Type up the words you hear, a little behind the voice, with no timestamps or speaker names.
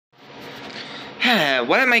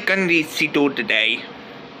What am I gonna do today?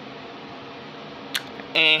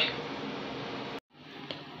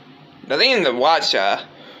 Nothing in the washer.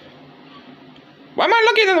 Why am I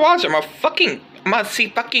looking in the washer? I'm a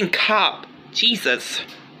fucking cop. Jesus.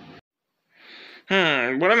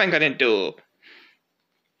 What am I gonna do?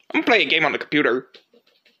 I'm gonna play a game on the computer.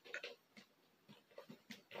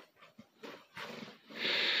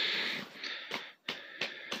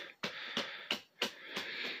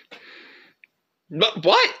 But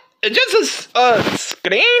what? It's just a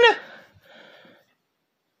screen?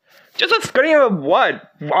 Just a screen of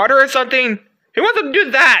what? Water or something? Who wants to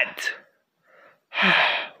do that?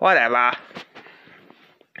 Whatever.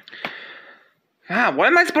 What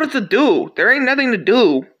am I supposed to do? There ain't nothing to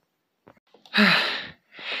do.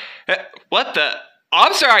 What the?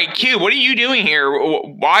 Officer I.Q, what are you doing here?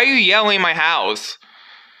 Why are you yelling in my house?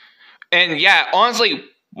 And yeah, honestly,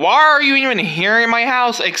 why are you even here in my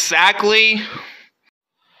house exactly?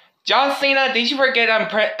 John Cena, did you forget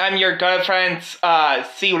I'm your girlfriend's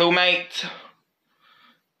roommate?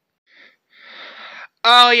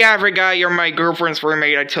 Oh yeah, I forgot you're my girlfriend's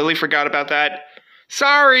roommate. I totally forgot about that.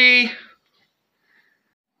 Sorry.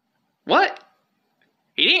 What?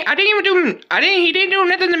 He didn't do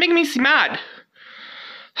nothing to make me mad.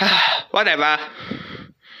 Whatever.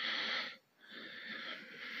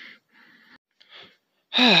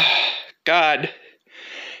 God.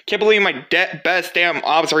 Can't believe my best damn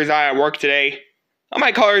officer is out at work today. I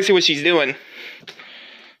might call her and see what she's doing.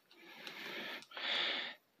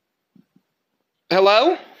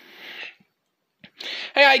 Hello?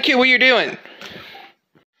 Hey I.Q, what you doing?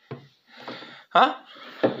 Huh?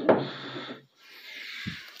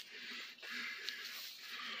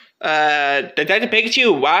 Detective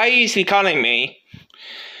Pikachu, why is he calling me?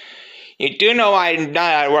 You do know I'm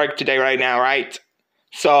not at work today right now, right?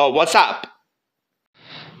 So, what's up?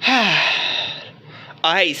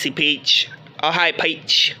 Oh, hey, Peach. Oh, hi,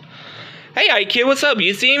 Peach. Hey, I.Q, what's up?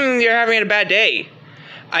 You seem you're having a bad day.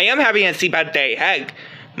 I am having a bad day. Heck,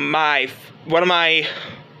 one of my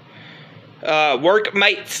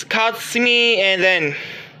workmates calls me and then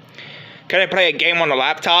can I play a game on the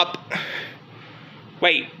laptop?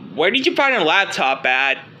 Wait, where did you find a laptop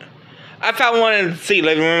at? I found one in the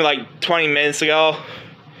living room like 20 minutes ago.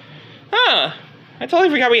 Huh, I totally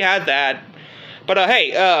forgot we had that. But hey,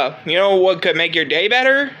 you know what could make your day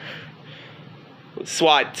better?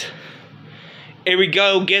 SWAT. Here we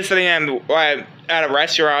go, get something at a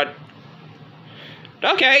restaurant.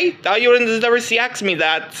 Okay, thought you wouldn't ever ask me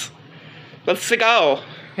that. Let's go.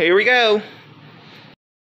 Here we go.